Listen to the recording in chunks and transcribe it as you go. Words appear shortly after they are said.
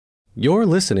You're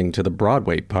listening to the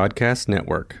Broadway Podcast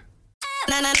Network.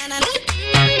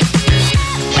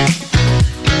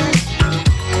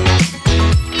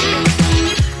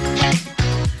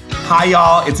 Hi,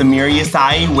 y'all. It's Amir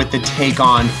Yesai with the Take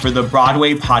On for the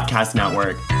Broadway Podcast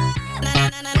Network.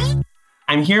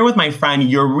 I'm here with my friend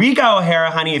Eureka O'Hara,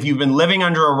 honey. If you've been living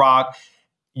under a rock,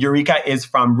 Eureka is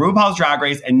from RuPaul's Drag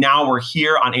Race, and now we're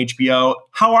here on HBO.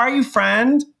 How are you,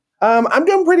 friend? I'm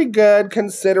doing pretty good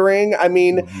considering. I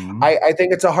mean, I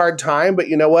think it's a hard time, but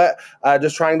you know what?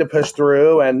 Just trying to push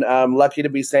through, and lucky to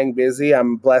be staying busy.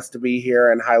 I'm blessed to be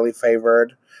here and highly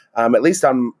favored. At least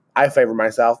I favor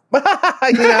myself. You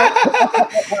know?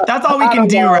 That's all we can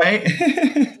do, right?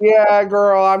 Yeah,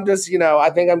 girl. I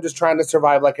think I'm just trying to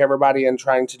survive like everybody and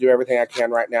trying to do everything I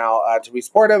can right now to be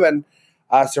supportive and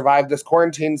survive this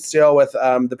quarantine still with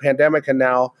the pandemic and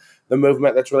now the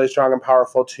movement that's really strong and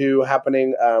powerful too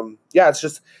happening. It's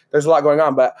just, there's a lot going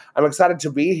on, but I'm excited to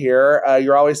be here.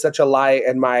 You're always such a light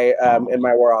in my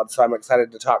world. So I'm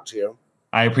excited to talk to you.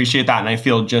 I appreciate that, and I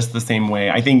feel just the same way.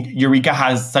 I think Eureka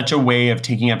has such a way of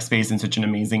taking up space in such an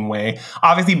amazing way.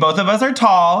 Obviously, both of us are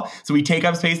tall, so we take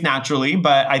up space naturally,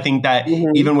 but I think that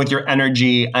even with your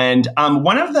energy, and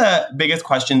one of the biggest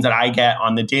questions that I get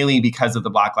on the daily because of the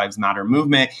Black Lives Matter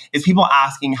movement is people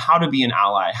asking how to be an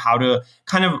ally, how to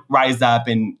kind of rise up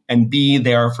and be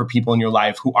there for people in your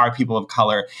life who are people of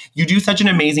color. You do such an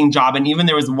amazing job, and even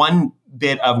there was one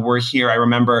bit of "We're Here," I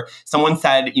remember someone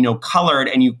said, colored,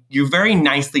 and you very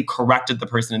nicely corrected the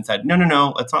person and said,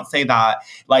 no, let's not say that.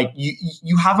 Like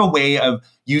you have a way of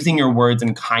using your words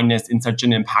and kindness in such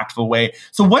an impactful way.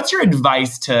 So what's your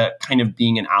advice to kind of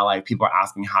being an ally if people are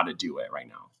asking how to do it right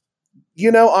now?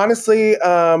 Honestly,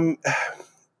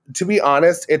 to be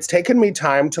honest, it's taken me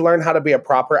time to learn how to be a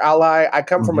proper ally. I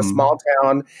come from a small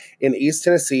town in East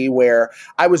Tennessee where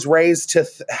I was raised to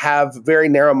have very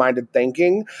narrow-minded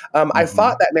thinking. I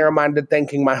fought that narrow-minded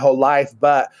thinking my whole life,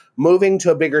 but moving to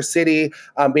a bigger city,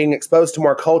 being exposed to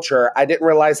more culture, I didn't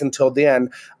realize until then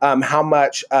how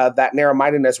much that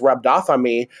narrow-mindedness rubbed off on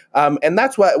me. And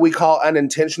that's what we call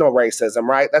unintentional racism,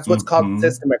 right? That's what's called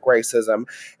systemic racism.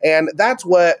 And that's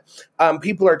what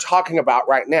people are talking about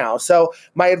right now. So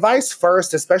my advice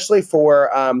first, especially for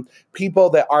people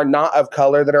that are not of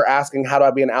color that are asking, how do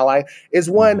I be an ally, is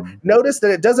one, notice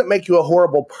that it doesn't make you a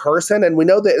horrible person. And we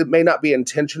know that it may not be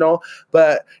intentional,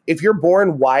 but if you're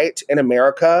born white in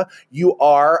America, you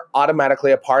are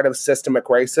automatically a part of systemic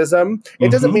racism.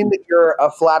 It doesn't mean that you're a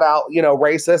flat out,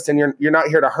 racist and you're not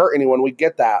here to hurt anyone. We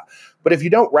get that. But if you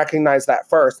don't recognize that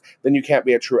first, then you can't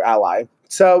be a true ally.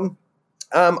 So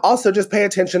also, just pay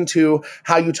attention to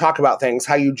how you talk about things,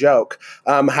 how you joke,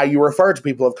 how you refer to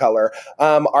people of color.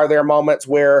 Are there moments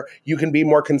where you can be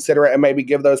more considerate and maybe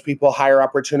give those people higher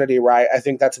opportunity, right? I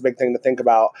think that's a big thing to think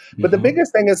about. But the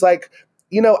biggest thing is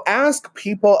ask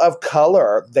people of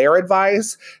color their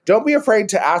advice. Don't be afraid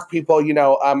to ask people,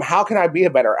 how can I be a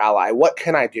better ally? What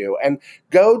can I do? And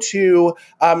go to,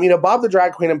 Bob the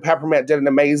Drag Queen and Peppermint did an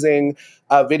amazing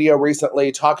video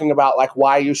recently talking about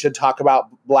why you should talk about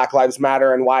Black Lives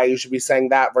Matter and why you should be saying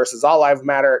that versus All Lives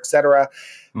Matter, et cetera.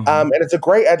 And it's a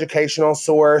great educational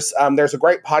source. There's a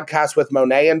great podcast with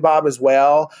Monet and Bob as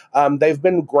well. They've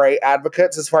been great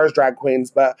advocates as far as drag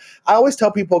queens, but I always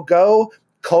tell people, go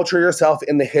culture yourself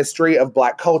in the history of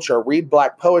Black culture. Read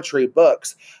Black poetry,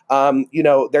 books.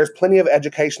 There's plenty of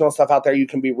educational stuff out there you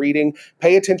can be reading.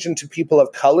 Pay attention to people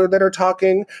of color that are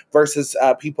talking versus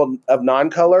people of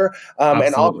non-color.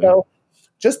 And also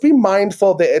just be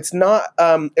mindful that it's not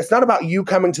about you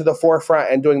coming to the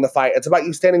forefront and doing the fight. It's about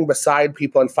you standing beside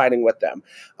people and fighting with them.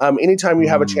 Anytime you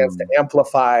have a chance to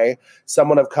amplify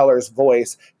someone of color's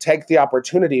voice, take the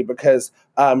opportunity because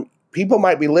people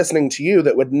might be listening to you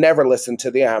that would never listen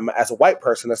to them as a white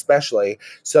person, especially.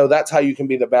 So that's how you can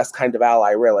be the best kind of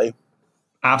ally, really.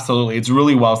 Absolutely. It's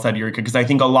really well said, Eureka, because I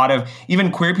think a lot of even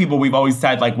queer people, we've always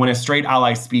said, when a straight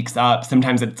ally speaks up,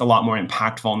 sometimes it's a lot more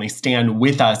impactful and they stand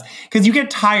with us because you get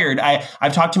tired.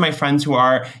 I've talked to my friends who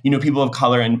are, people of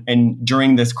color and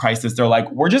during this crisis, they're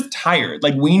like, we're just tired.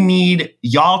 We need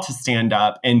y'all to stand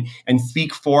up and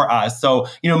speak for us. So,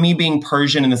 me being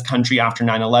Persian in this country after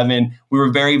 9/11, we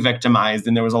were very victimized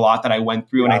and there was a lot that I went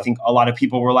through. And I think a lot of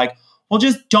people were like, well,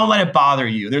 just don't let it bother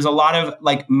you. There's a lot of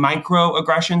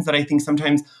microaggressions that I think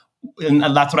sometimes, and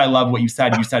that's what I love what you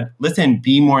said. You said, listen,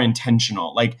 be more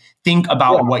intentional. Think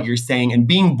about what you're saying. And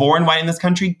being born white in this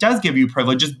country does give you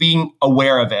privilege. Just being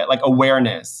aware of it,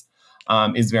 awareness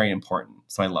is very important.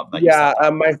 So I love that. Yeah, you said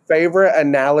that. my favorite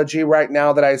analogy right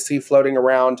now that I see floating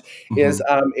around is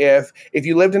if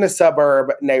you lived in a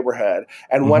suburb neighborhood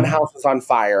and one house is on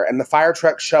fire and the fire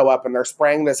trucks show up and they're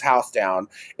spraying this house down,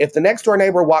 if the next door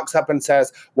neighbor walks up and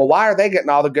says, well, why are they getting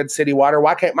all the good city water?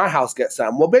 Why can't my house get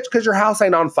some? Well, bitch, because your house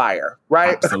ain't on fire,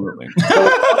 right? Absolutely.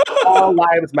 So all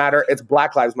lives matter. It's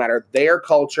Black Lives Matter. Their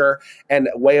culture and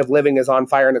way of living is on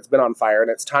fire, and it's been on fire,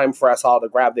 and it's time for us all to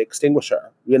grab the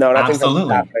extinguisher. And I think that's what's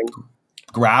happening.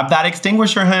 Grab that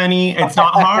extinguisher, honey. It's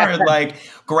not hard. Like,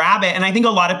 grab it. And I think a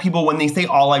lot of people, when they say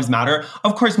all lives matter,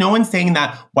 of course, no one's saying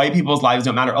that white people's lives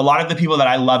don't matter. A lot of the people that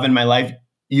I love in my life,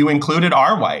 you included,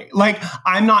 are white. Like,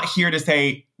 I'm not here to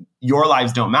say your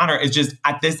lives don't matter. It's just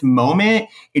at this moment,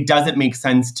 it doesn't make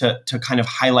sense to kind of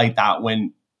highlight that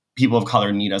when people of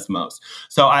color need us most.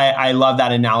 So I love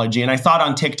that analogy. And I saw it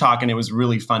on TikTok and it was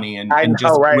really funny and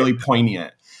really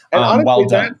poignant. And honestly, well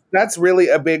done. That's really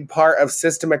a big part of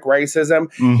systemic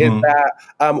racism is that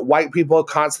white people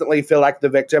constantly feel like the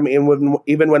victim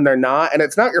even when they're not. And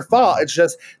it's not your fault. It's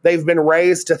just they've been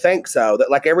raised to think so,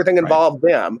 that like everything involved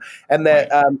them. And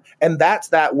that and that's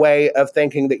that way of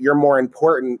thinking that you're more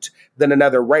important than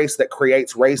another race that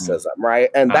creates racism, right?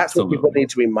 And that's what people need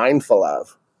to be mindful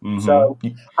of. So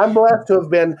I'm blessed to have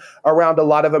been around a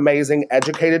lot of amazing,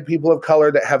 educated people of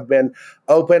color that have been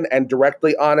open and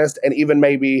directly honest and even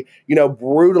maybe,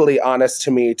 brutally honest to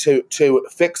me to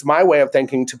fix my way of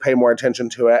thinking, to pay more attention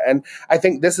to it. And I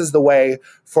think this is the way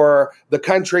for the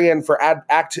country and for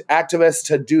activists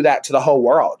to do that to the whole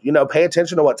world. Pay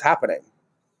attention to what's happening.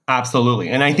 Absolutely.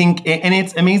 And I think, and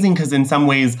it's amazing because in some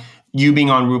ways, you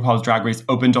being on RuPaul's Drag Race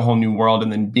opened a whole new world.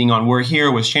 And then being on We're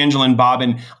Here with Shangela and Bob.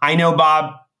 And I know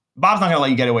Bob's not going to let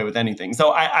you get away with anything.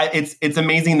 So it's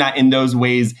amazing that in those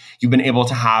ways you've been able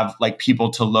to have like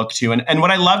people to look to. And what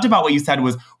I loved about what you said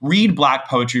was read Black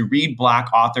poetry, read Black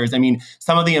authors. I mean,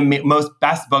 some of the most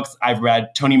best books I've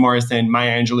read, Toni Morrison,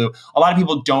 Maya Angelou, a lot of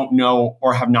people don't know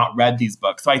or have not read these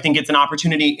books. So I think it's an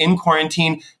opportunity in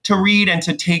quarantine to read and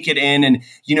to take it in. And,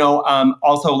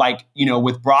 also like,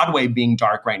 with Broadway being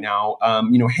dark right now,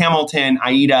 Hamilton,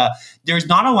 Aida, there's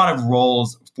not a lot of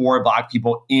roles for Black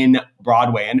people in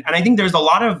Broadway. And I think there's a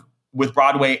lot of, with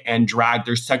Broadway and drag,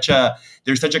 there's such a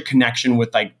connection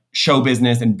with like show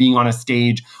business and being on a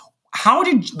stage. How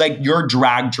did like your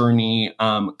drag journey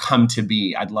come to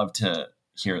be? I'd love to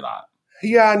hear that.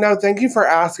 Yeah, no, thank you for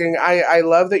asking. I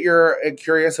love that you're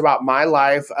curious about my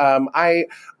life. I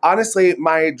honestly,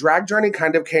 my drag journey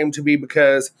kind of came to be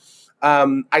because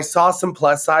I saw some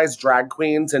plus size drag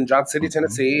queens in Johnson City,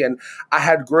 Tennessee, and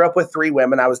I grew up with 3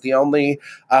 women. I was the only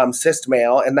cis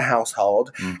male in the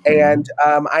household. And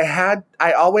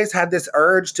I always had this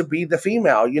urge to be the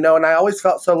female, and I always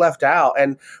felt so left out.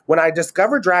 And when I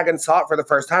discovered drag and saw it for the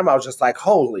first time, I was just like,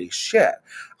 holy shit,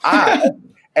 I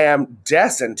am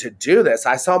destined to do this.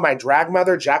 I saw my drag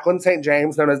mother, Jacqueline St.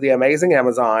 James, known as the Amazing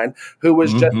Amazon, who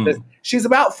was just this. She's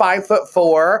about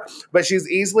 5'4", but she's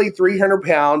easily 300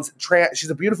 pounds.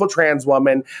 She's a beautiful trans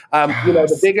woman.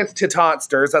 The biggest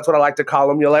titonsters. That's what I like to call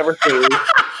them. You'll ever see.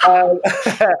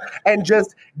 And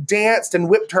just danced and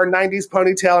whipped her 90s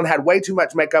ponytail and had way too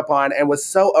much makeup on and was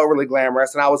so overly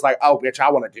glamorous. And I was like, oh, bitch, I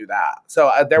want to do that.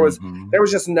 So there was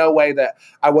just no way that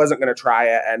I wasn't going to try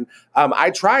it. And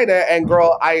I tried it. And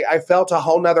girl, I felt a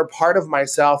whole nother part of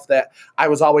myself that I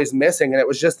was always missing. And it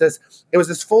was just this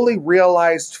fully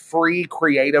realized, free,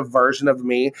 creative version of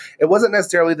me. It wasn't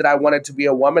necessarily that I wanted to be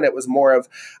a woman. It was more of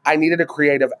I needed a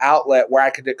creative outlet where I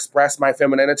could express my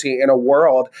femininity in a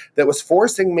world that was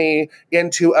forcing me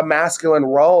into a masculine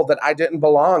role that I didn't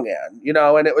belong in,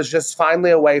 and it was just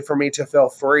finally a way for me to feel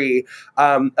free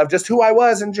of just who I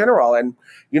was in general and,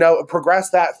 progress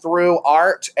that through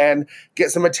art and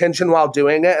get some attention while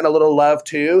doing it and a little love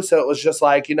too. So it was just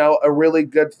like, a really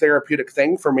good therapeutic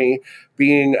thing for me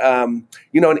being,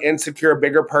 an insecure,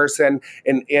 bigger person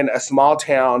in a small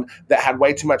town that had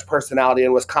way too much personality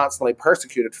and was constantly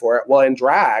persecuted for it. Well, in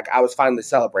drag, I was finally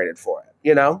celebrated for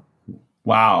it,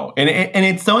 Wow. And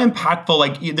it's so impactful.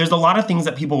 Like there's a lot of things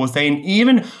that people will say. And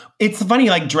even it's funny,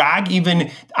 like drag, even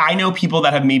I know people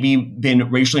that have maybe been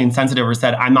racially insensitive or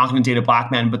said, I'm not going to date a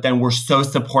Black man, but then we're so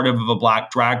supportive of a Black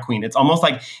drag queen. It's almost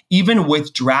like even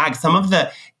with drag, some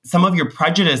of your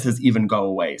prejudices even go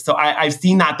away. So I've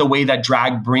seen that the way that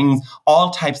drag brings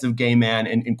all types of gay men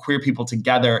and queer people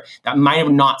together that might have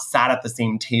not sat at the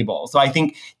same table. So I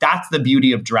think that's the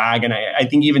beauty of drag. And I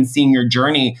think even seeing your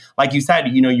journey, like you said,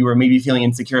 you were maybe feeling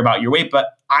insecure about your weight,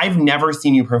 but I've never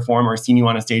seen you perform or seen you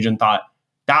on a stage and thought,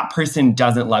 that person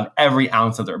doesn't love every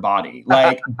ounce of their body.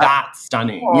 Like that's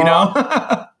stunning,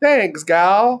 Thanks,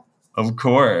 gal. Of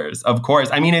course.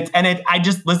 I mean, I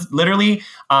just literally,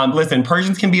 listen,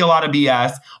 Persians can be a lot of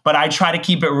BS, but I try to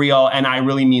keep it real. And I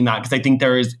really mean that because I think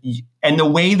and the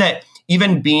way that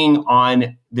even being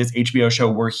on this HBO show,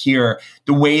 We're Here,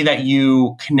 the way that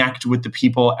you connect with the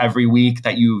people every week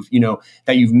that you've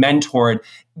mentored,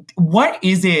 what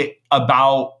is it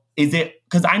about?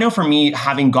 Because I know for me,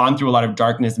 having gone through a lot of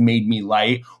darkness made me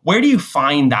light. Where do you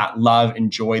find that love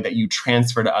and joy that you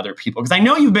transfer to other people? Because I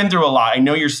know you've been through a lot. I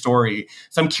know your story.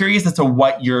 So I'm curious as to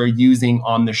what you're using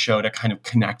on the show to kind of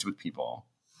connect with people.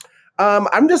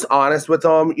 I'm just honest with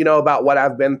them, about what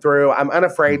I've been through. I'm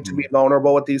unafraid to be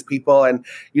vulnerable with these people. And,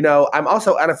 I'm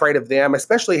also unafraid of them,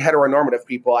 especially heteronormative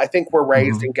people. I think we're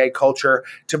raised in gay culture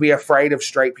to be afraid of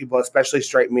straight people, especially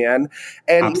straight men.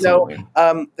 And, Absolutely.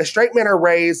 The straight men are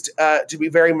raised to be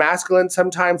very masculine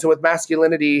sometimes. And with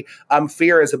masculinity,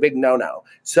 fear is a big no-no.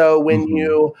 So when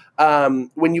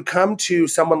you come to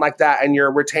someone like that and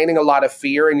you're retaining a lot of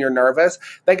fear and you're nervous,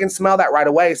 they can smell that right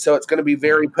away. So it's going to be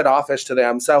very put offish to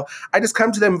them. So I just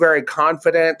come to them very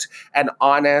confident and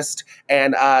honest,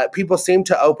 and people seem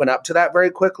to open up to that very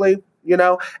quickly,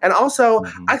 And also,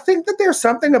 I think that there's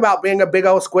something about being a big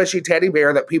old squishy teddy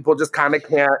bear that people just kind of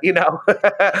can't,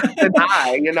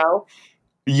 deny,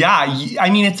 Yeah, I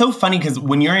mean, it's so funny because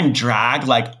when you're in drag,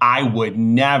 like, I would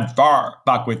never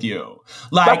fuck with you.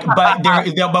 Like,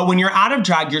 but when you're out of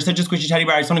drag, you're such a squishy teddy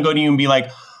bear. I just want to go to you and be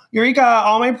like, Eureka,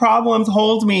 all my problems,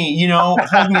 hold me, hold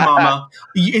me, mama.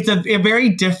 It's a very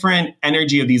different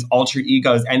energy of these alter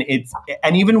egos.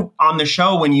 And even on the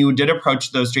show, when you did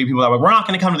approach those straight people that were like, we're not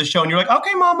going to come to the show. And you're like,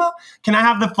 okay, mama, can I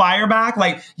have the flyer back?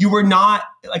 Like, you were not,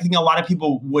 I think a lot of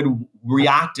people would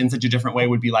react in such a different way,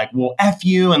 would be like, well, F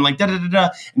you, and like, da-da-da-da,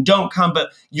 and don't come.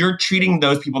 But you're treating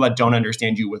those people that don't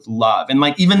understand you with love. And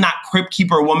like, even that crypt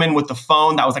keeper woman with the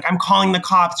phone that was like, I'm calling the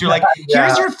cops. You're like,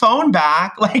 here's your phone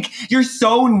back. Like, you're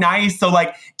so nice. So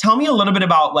like, tell me a little bit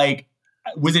about like,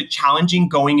 was it challenging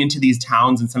going into these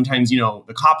towns? And sometimes,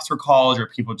 the cops were called or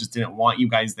people just didn't want you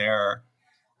guys there.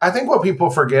 I think what people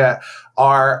forget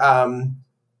are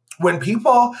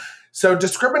so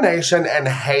discrimination and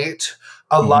hate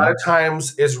a lot of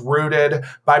times is rooted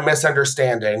by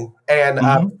misunderstanding and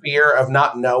fear of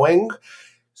not knowing.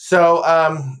 So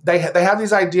they have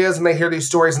these ideas and they hear these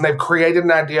stories and they've created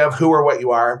an idea of who or what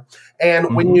you are.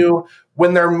 And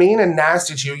when they're mean and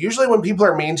nasty to you, usually when people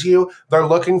are mean to you, they're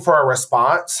looking for a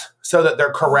response so that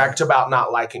they're correct about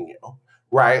not liking you,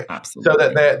 right? Absolutely. So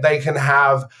that they can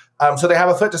have so they have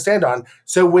a foot to stand on.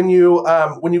 So when you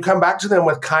come back to them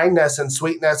with kindness and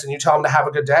sweetness and you tell them to have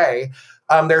a good day,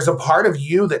 there's a part of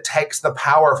you that takes the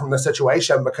power from the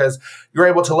situation because you're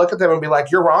able to look at them and be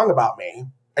like, you're wrong about me.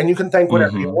 And you can think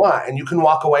whatever you want. And you can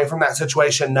walk away from that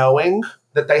situation knowing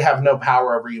that they have no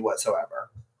power over you whatsoever.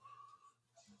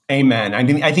 Amen.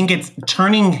 I think it's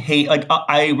turning hate. Like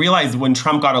I realized when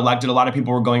Trump got elected, a lot of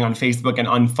people were going on Facebook and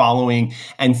unfollowing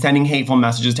and sending hateful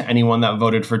messages to anyone that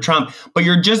voted for Trump. But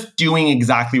you're just doing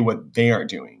exactly what they are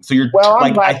doing. So you're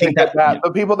I think that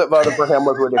the people that voted for him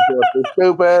was ridiculously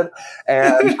stupid,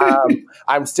 and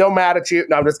I'm still mad at you.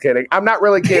 No, I'm just kidding. I'm not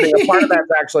really kidding. A part of that's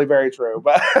actually very true.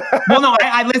 But well, no,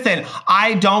 I listen.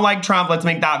 I don't like Trump. Let's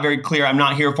make that very clear. I'm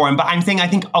not here for him. But I'm saying I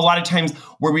think a lot of times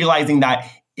we're realizing that,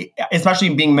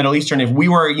 especially being Middle Eastern, if we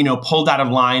were, pulled out of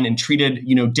line and treated,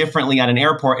 differently at an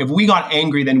airport, if we got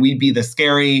angry, then we'd be the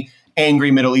scary,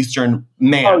 angry Middle Eastern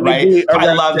man, right? So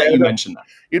I love that you mentioned that.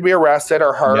 You'd be arrested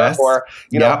or hurt or,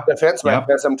 defense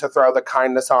mechanism to throw the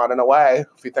kindness on in a way,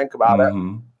 if you think about it.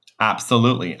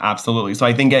 Absolutely. Absolutely. So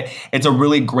I think it's a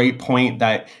really great point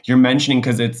that you're mentioning,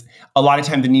 because it's a lot of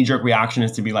time the knee-jerk reaction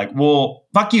is to be like, well,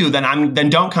 fuck you, then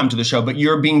don't come to the show. But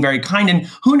you're being very kind. And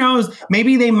who knows,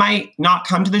 maybe they might not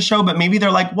come to the show, but maybe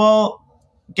they're like, well,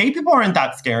 gay people aren't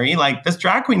that scary. Like, this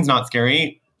drag queen's not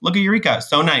scary. Look at Eureka.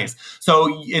 So nice.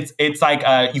 So it's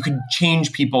like you can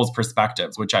change people's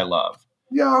perspectives, which I love.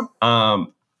 Yeah.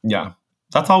 Yeah.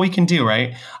 That's all we can do,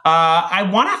 right? I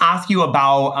want to ask you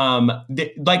about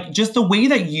just the way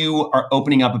that you are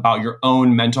opening up about your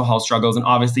own mental health struggles. And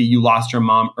obviously you lost your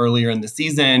mom earlier in the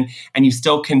season and you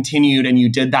still continued and you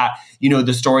did that,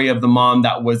 the story of the mom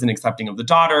that wasn't accepting of the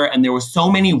daughter. And there were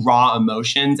so many raw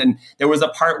emotions. And there was a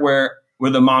part where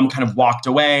the mom kind of walked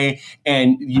away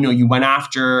and, you went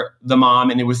after the mom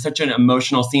and it was such an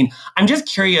emotional scene. I'm just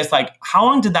curious, like, how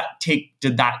long did that take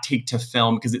to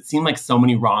film? Because it seemed like so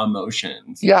many raw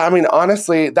emotions. Yeah. I mean,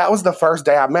 honestly, that was the first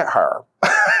day I met her.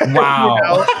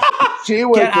 Wow. She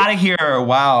was, get out of here.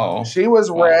 Wow. She was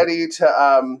ready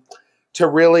to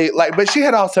really but she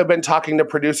had also been talking to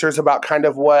producers about kind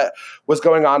of what was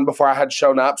going on before I had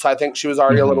shown up. So I think she was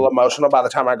already a little emotional by the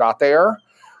time I got there.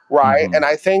 Right. And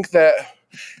I think that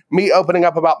me opening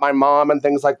up about my mom and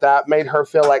things like that made her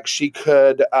feel like she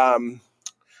could,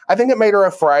 I think it made her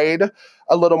afraid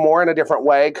a little more in a different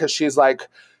way, because she's like,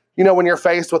 you know, when you're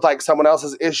faced with like someone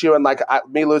else's issue and like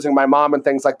me losing my mom and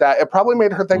things like that, it probably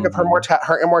made her think of her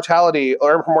mortality,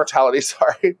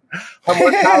 sorry, her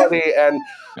mortality, and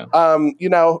you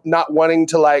know, not wanting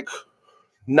to like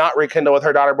not rekindle with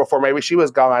her daughter before maybe she was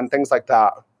gone, things like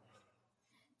that.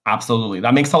 Absolutely.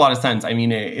 That makes a lot of sense. I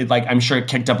mean, it like, I'm sure it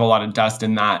kicked up a lot of dust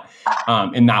in that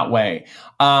way.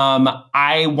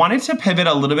 I wanted to pivot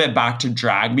a little bit back to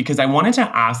drag, because I wanted to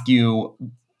ask you,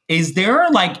 is there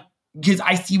like, because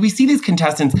we see these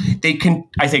contestants, the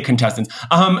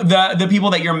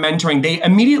people that you're mentoring, they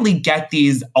immediately get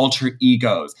these alter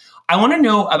egos. I want to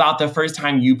know about the first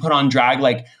time you put on drag.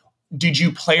 Like, did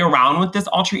you play around with this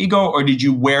alter ego, or did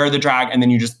you wear the drag and then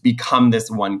you just become this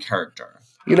one character?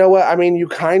 You know what? I mean, you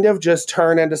kind of just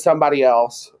turn into somebody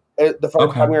else. The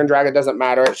first time you're in drag, it doesn't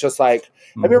matter. It's just like,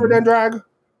 have you ever done drag?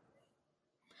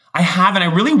 I haven't. I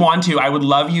really want to. I would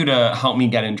love you to help me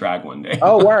get in drag one day.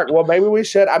 Oh, work. Well, maybe we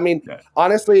should. I mean,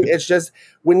 honestly, it's just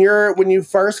when you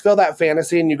first feel that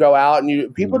fantasy and you go out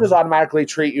and people just automatically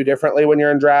treat you differently when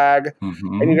you're in drag,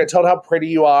 and you get told how pretty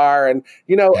you are, and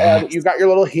you know, you've got your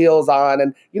little heels on,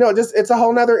 and you know, it's a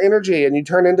whole nother energy, and you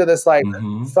turn into this like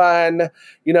fun,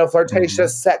 you know,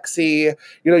 flirtatious, sexy,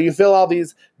 you know, you feel all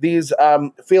these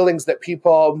feelings that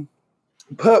people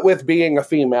put with being a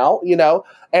female, you know,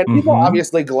 and people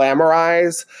obviously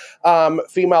glamorize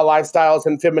female lifestyles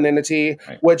and femininity,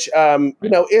 which, you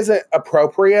know, isn't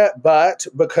appropriate, but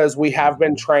because we have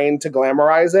been trained to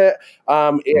glamorize it,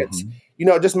 it's, you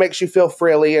know, it just makes you feel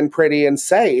frilly and pretty and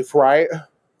safe, right?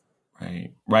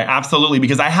 Right. Absolutely.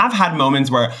 Because I have had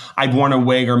moments where I've worn a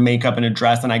wig or makeup and a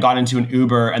dress and I got into an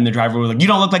Uber and the driver was like, you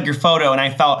don't look like your photo. And I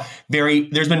felt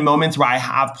there's been moments where I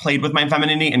have played with my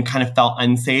femininity and kind of felt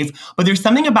unsafe. But there's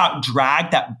something about drag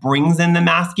that brings in the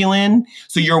masculine.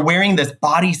 So you're wearing this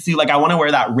bodysuit. Like I want to wear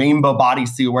that rainbow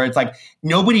bodysuit where it's like,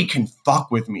 nobody can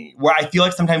fuck with me. Where I feel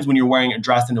like sometimes when you're wearing a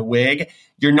dress and a wig,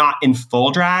 you're not in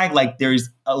full drag. Like there's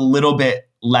a little bit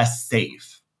less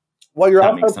safe. Well, you're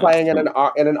also playing in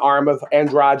an arm of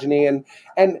androgyny,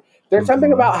 and there's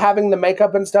something about having the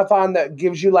makeup and stuff on that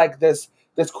gives you like this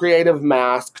creative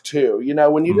mask too. You know,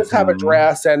 when you just have a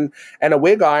dress and a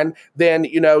wig on, then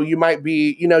you know you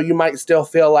might still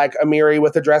feel like Amiri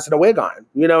with a dress and a wig on.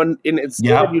 You know, and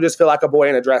instead you just feel like a boy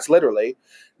in a dress, literally,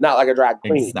 not like a drag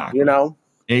queen. Exactly. You know,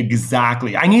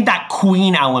 exactly. I need that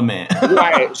queen element.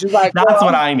 Right? She's like, that's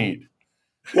what I need.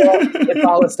 Well, it's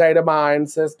all a state of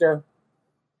mind, sister.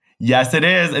 Yes, it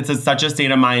is. It's such a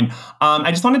state of mind. I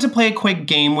just wanted to play a quick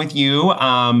game with you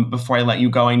before I let you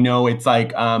go. I know it's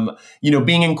like, you know,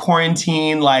 being in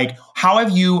quarantine, like how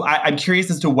have you, I'm curious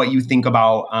as to what you think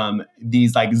about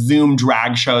these like Zoom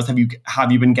drag shows. Have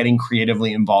you been getting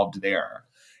creatively involved there?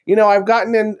 You know, I've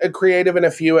gotten in creative in a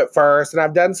few at first, and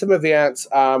I've done some events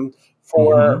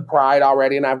for Pride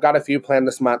already, and I've got a few planned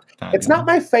this month. It's not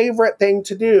my favorite thing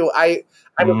to do.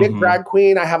 I'm a big drag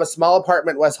queen. I have a small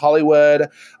apartment in West Hollywood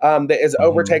that is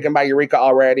overtaken by Eureka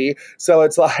already. So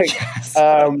it's like,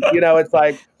 you know, it's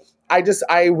like,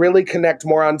 I really connect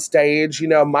more on stage. You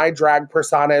know, my drag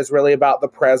persona is really about the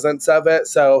presence of it.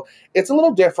 So it's a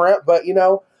little different, but you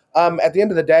know, at the end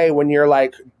of the day, when you're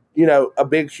like, you know, a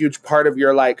big, huge part of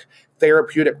your like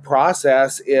therapeutic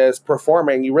process is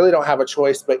performing, you really don't have a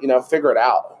choice, but you know, figure it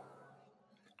out.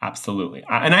 Absolutely.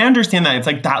 And I understand that. It's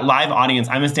like that live audience.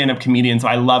 I'm a stand-up comedian, so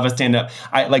I love a stand-up.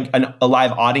 I like a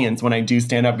live audience when I do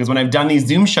stand-up, because when I've done these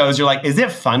Zoom shows, you're like, is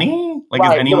it funny? Like,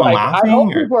 is anyone laughing? I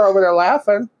hope people are over there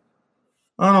laughing.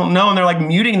 I don't know. And they're like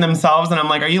muting themselves. And I'm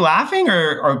like, are you laughing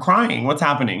or crying? What's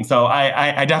happening? So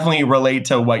I definitely relate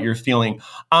to what you're feeling.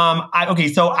 Okay,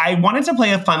 so I wanted to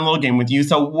play a fun little game with you.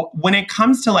 So when it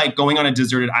comes to like going on a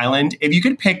deserted island, if you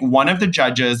could pick one of the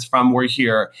judges from We're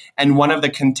Here and one of the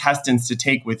contestants to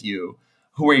take with you,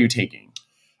 who are you taking?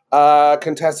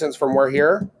 Contestants from We're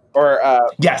Here? Or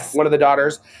yes, one of the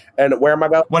daughters. And where am I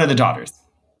going? One of the daughters.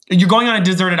 You're going on a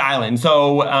deserted island.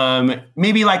 So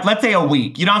maybe like, let's say a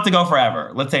week. You don't have to go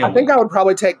forever. Let's say a week. I think I would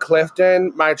probably take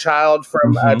Clifton, my child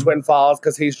from Twin Falls,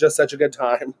 because he's just such a good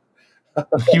time.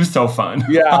 He was so fun.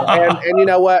 Yeah. And you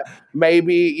know what?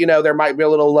 Maybe, you know, there might be a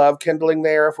little love kindling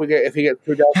there if he gets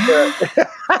too desperate.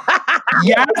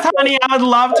 Yes, honey. I would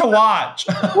love to watch.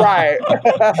 Right.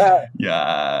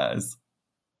 Yes.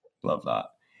 Love that.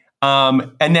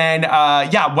 And then,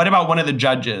 what about one of the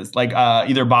judges, like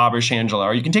either Bob or Shangela,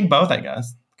 or you can take both, I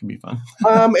guess. It can be fun.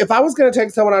 If I was going to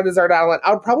take someone on a desert island,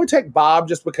 I would probably take Bob,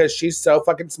 just because she's so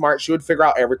fucking smart. She would figure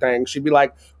out everything. She'd be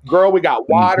like, girl, we got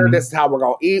water. This is how we're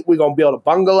going to eat. We're going to build a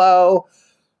bungalow.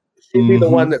 She'd be the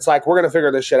one that's like, we're going to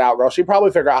figure this shit out, girl. She'd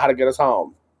probably figure out how to get us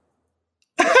home.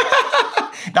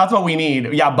 That's what we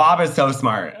need. Yeah, Bob is so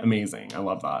smart. Amazing. I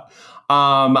love that.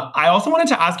 I also wanted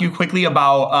to ask you quickly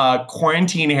about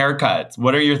quarantine haircuts.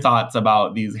 What are your thoughts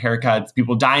about these haircuts?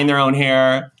 People dyeing their own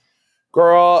hair?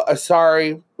 Girl,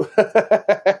 sorry.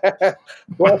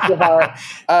 Bless your heart.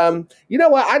 You know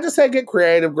what? I just say get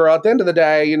creative, girl. At the end of the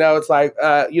day, it's like,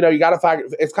 you got to find,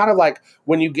 it's kind of like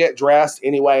when you get dressed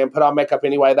anyway and put on makeup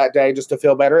anyway that day just to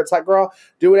feel better. It's like, girl,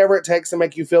 do whatever it takes to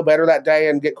make you feel better that day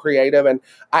and get creative. And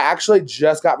I actually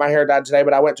just got my hair dyed today,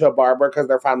 but I went to a barber because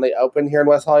they're finally open here in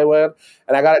West Hollywood,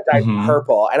 and I got it dyed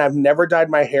purple. And I've never dyed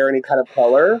my hair any kind of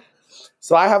color.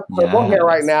 So I have purple hair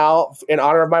right now in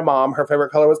honor of my mom. Her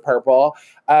favorite color was purple.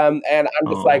 And I'm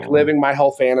just like living my whole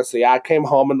fantasy. I came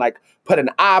home and like put an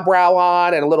eyebrow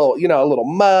on and a little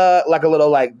mug, like a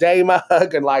little like day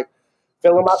mug, and like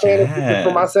filling my fantasy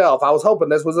for myself. I was hoping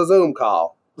this was a Zoom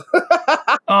call.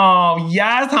 Oh,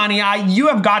 yes, honey. You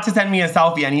have got to send me a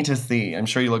selfie. I need to see. I'm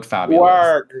sure you look fabulous.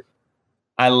 Work.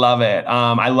 I love it.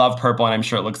 I love purple, and I'm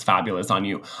sure it looks fabulous on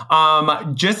you.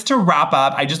 Just to wrap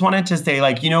up, I just wanted to say,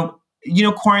 like,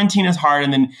 quarantine is hard.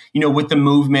 And then, with the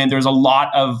movement, there's a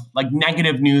lot of like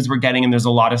negative news we're getting, and there's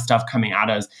a lot of stuff coming at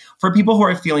us. For people who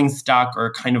are feeling stuck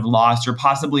or kind of lost, or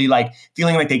possibly like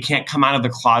feeling like they can't come out of the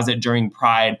closet during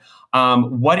Pride,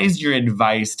 what is your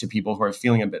advice to people who are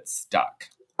feeling a bit stuck?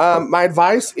 My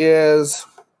advice is,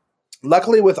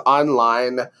 luckily with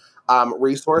online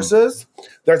resources,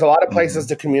 there's a lot of places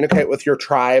to communicate with your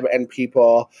tribe and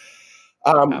people.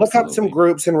 Look up some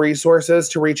groups and resources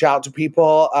to reach out to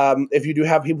people. If you do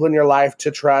have people in your life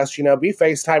to trust, be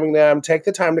FaceTiming them. Take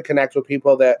the time to connect with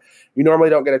people that you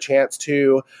normally don't get a chance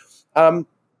to. And,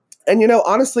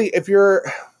 honestly,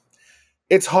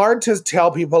 it's hard to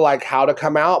tell people like how to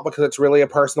come out because it's really a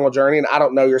personal journey, and I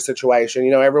don't know your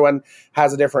situation. Everyone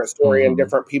has a different story and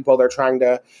different people they're trying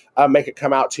to make it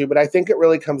come out to. But I think it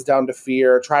really comes down to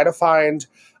fear. Try to find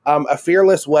a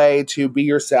fearless way to be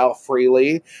yourself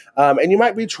freely. And you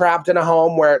might be trapped in a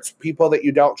home where it's people that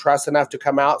you don't trust enough to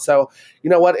come out. So, you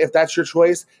know what? If that's your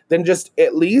choice, then just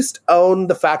at least own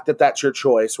the fact that that's your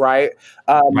choice, right?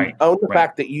 Own the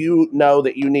fact that you know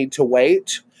that you need to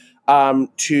wait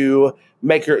to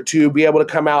be able to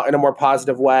come out in a more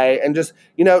positive way, and just,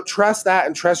 trust that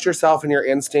and trust yourself and your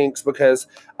instincts, because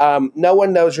no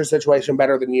one knows your situation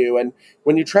better than you. And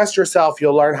when you trust yourself,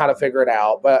 you'll learn how to figure it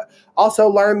out, but also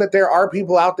learn that there are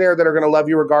people out there that are going to love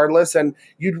you regardless. And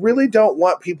you really don't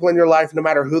want people in your life, no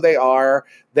matter who they are,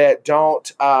 that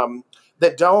don't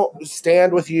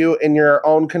stand with you in your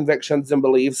own convictions and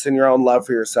beliefs and your own love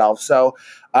for yourself. So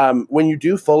when you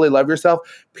do fully love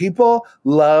yourself, people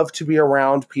love to be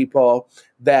around people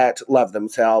that love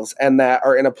themselves and that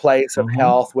are in a place of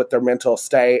health with their mental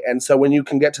state. And so when you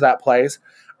can get to that place,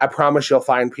 I promise you'll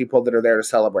find people that are there to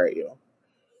celebrate you.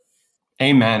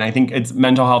 Amen. I think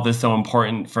mental health is so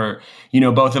important for,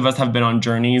 both of us have been on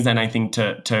journeys, and I think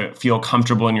to feel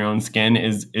comfortable in your own skin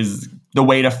is the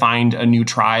way to find a new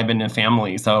tribe and a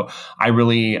family. So I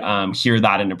really hear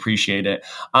that and appreciate it.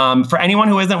 For anyone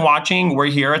who isn't watching, we're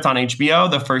here. It's on HBO.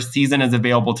 The first season is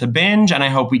available to binge, and I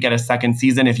hope we get a second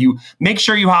season. If you make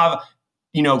sure you have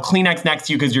Kleenex next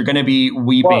to you, because you're going to be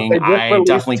weeping. Well, I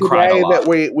definitely cried a lot.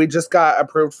 That we just got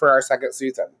approved for our second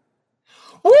season.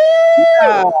 Woo!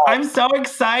 Yeah. I'm so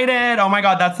excited. Oh my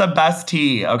God, that's the best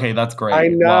tea. Okay, that's great. I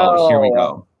know. Well, here we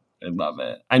go. I love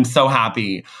it. I'm so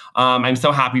happy. I'm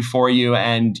so happy for you.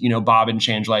 And, Bob and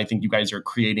Shangela, I think you guys are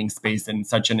creating space in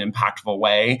such an impactful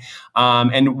way.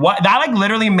 And what that like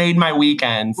literally made my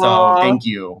weekend. So Thank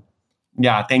you.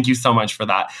 Yeah, thank you so much for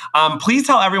that. Please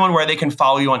tell everyone where they can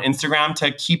follow you on Instagram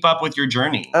to keep up with your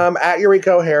journey. At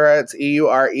Eureka O'Hara, it's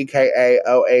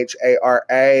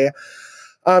EUREKAOHARA.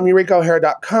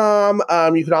 EurekaO'Hara.com.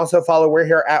 You can also follow We're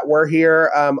Here at We're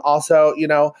Here. Also,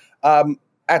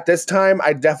 at this time,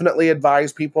 I definitely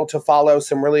advise people to follow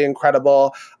some really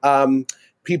incredible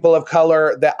people of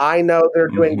color that I know they're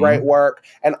doing great work,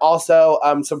 and also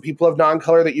some people of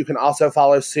non-color that you can also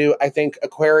follow suit. I think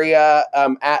Aquaria,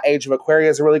 at Age of Aquaria,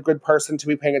 is a really good person to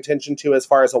be paying attention to as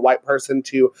far as a white person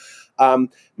to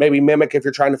maybe mimic if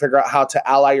you're trying to figure out how to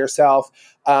ally yourself.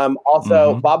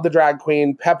 Also, Bob the Drag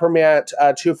Queen, Peppermint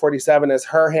 247 is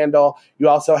her handle. You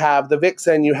also have the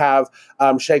Vixen, you have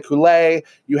Shea Coulee,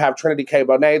 you have Trinity K.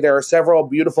 Bonet. There are several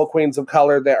beautiful queens of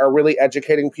color that are really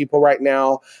educating people right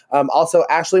now. Also,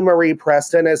 Ashley Marie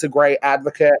Preston is a great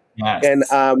advocate in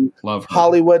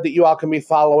Hollywood that you all can be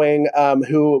following,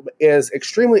 who is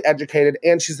extremely educated,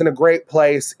 and she's in a great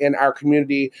place in our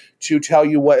community to tell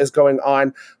you what is going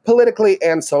on politically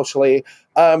and socially.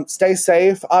 Stay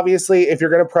safe. Obviously, if you're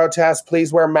going to protest,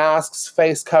 please wear masks,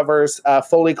 face covers,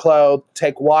 fully clothed,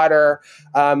 take water,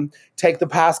 take the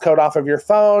passcode off of your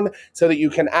phone so that you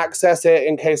can access it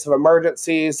in case of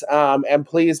emergencies, and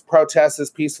please protest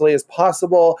as peacefully as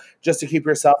possible just to keep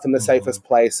yourself in the safest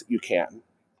place you can.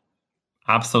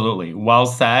 Absolutely. Well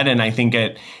said. And I think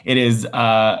it is,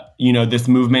 this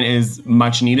movement is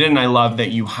much needed. And I love that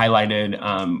you highlighted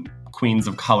Queens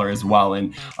of Color as well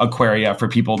in Aquaria for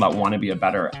people that want to be a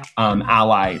better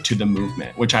ally to the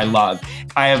movement, which I love.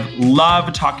 I have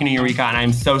loved talking to Eureka, and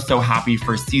I'm so happy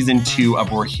for season 2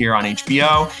 of We're Here on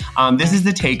HBO. This is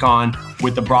The Take On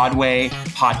with the Broadway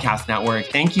Podcast Network.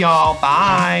 Thank y'all.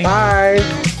 Bye. Bye.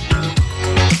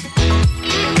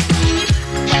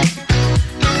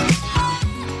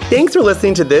 Thanks for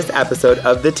listening to this episode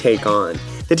of The Take On.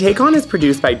 The Take On is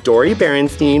produced by Dori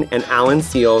Berenstein and Alan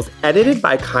Seals, edited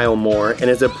by Kyle Moore, and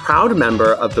is a proud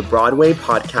member of the Broadway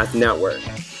Podcast Network.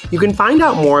 You can find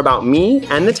out more about me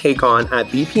and The Take On at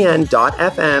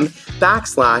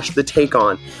bpn.fm/The Take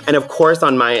On, and of course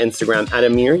on my Instagram at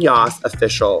Amir Yas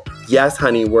Official. Yes,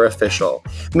 honey, we're official.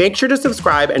 Make sure to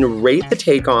subscribe and rate The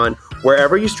Take On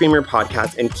wherever you stream your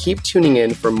podcast, and keep tuning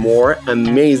in for more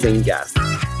amazing guests.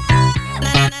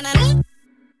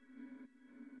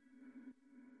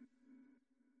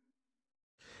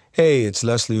 Hey, it's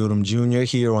Leslie Odom Jr.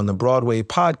 here on the Broadway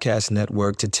Podcast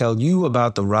Network to tell you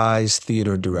about the Rise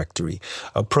Theater Directory,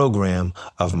 a program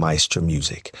of Maestro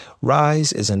Music.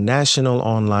 Rise is a national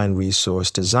online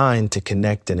resource designed to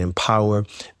connect and empower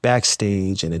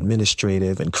backstage and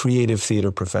administrative and creative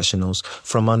theater professionals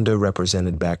from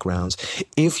underrepresented backgrounds.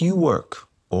 If you work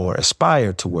or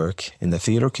aspire to work in the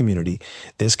theater community,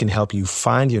 this can help you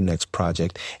find your next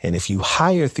project. And if you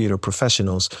hire theater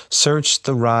professionals, search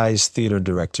the Rise Theater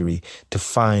Directory to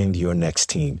find your next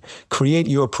team. Create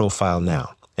your profile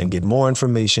now and get more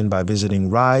information by visiting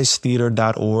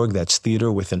risetheater.org. That's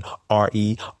theater with an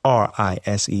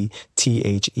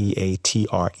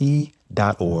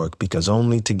RERISETHEATRE.org, because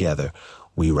only together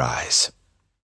we rise.